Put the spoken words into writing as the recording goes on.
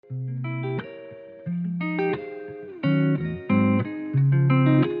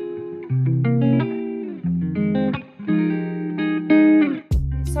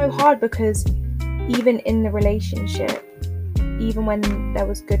hard because even in the relationship, even when there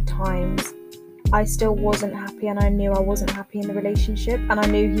was good times, I still wasn't happy, and I knew I wasn't happy in the relationship, and I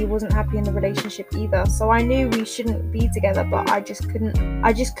knew he wasn't happy in the relationship either. So I knew we shouldn't be together, but I just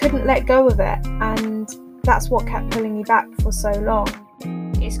couldn't let go of it, and that's what kept pulling me back for so long.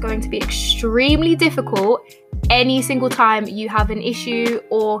 It's going to be extremely difficult any single time you have an issue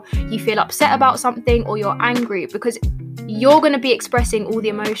or you feel upset about something or you're angry, because you're going to be expressing all the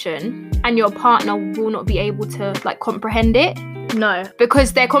emotion and your partner will not be able to comprehend it. No,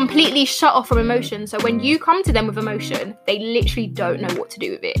 because they're completely shut off from emotion. So when you come to them with emotion, they literally don't know what to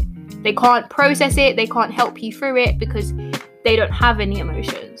do with it. They can't process it, they can't help you through it because they don't have any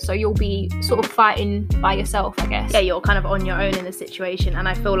emotion. So you'll be sort of fighting by yourself, I guess. Yeah, you're kind of on your own in the situation, and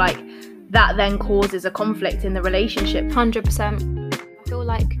I feel like that then causes a conflict in the relationship. 100%. I feel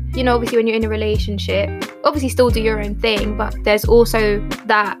like, obviously when you're in a relationship, obviously still do your own thing, but there's also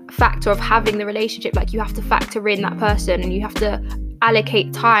that factor of having the relationship. Like, you have to factor in that person and you have to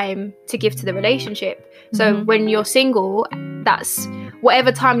allocate time to give to the relationship. So when you're single, that's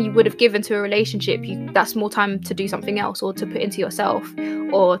whatever time you would have given to a relationship, that's more time to do something else or to put into yourself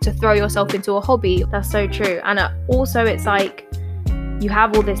or to throw yourself into a hobby. That's so true. And also it's like you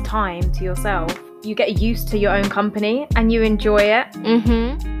have all this time to yourself, you get used to your own company and you enjoy it.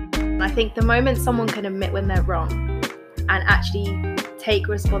 I think the moment someone can admit when they're wrong and actually take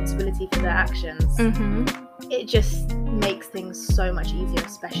responsibility for their actions, it just makes things so much easier,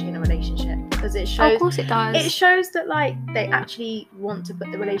 especially in a relationship, because it shows. Of course it does. It shows that they actually want to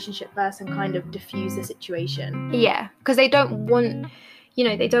put the relationship first and kind of diffuse the situation. Yeah, because they don't want,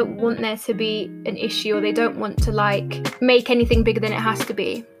 they don't want there to be an issue, or they don't want to make anything bigger than it has to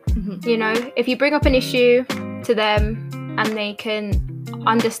be. If you bring up an issue to them and they can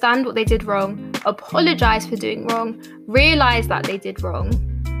understand what they did wrong, apologize for doing wrong, realize that they did wrong,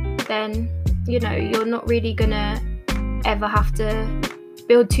 then you're not really gonna ever have to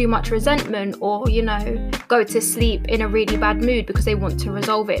build too much resentment or go to sleep in a really bad mood because they want to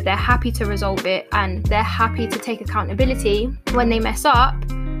resolve it. They're happy to resolve it and they're happy to take accountability when they mess up,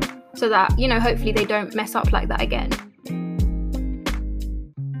 so that hopefully they don't mess up like that again.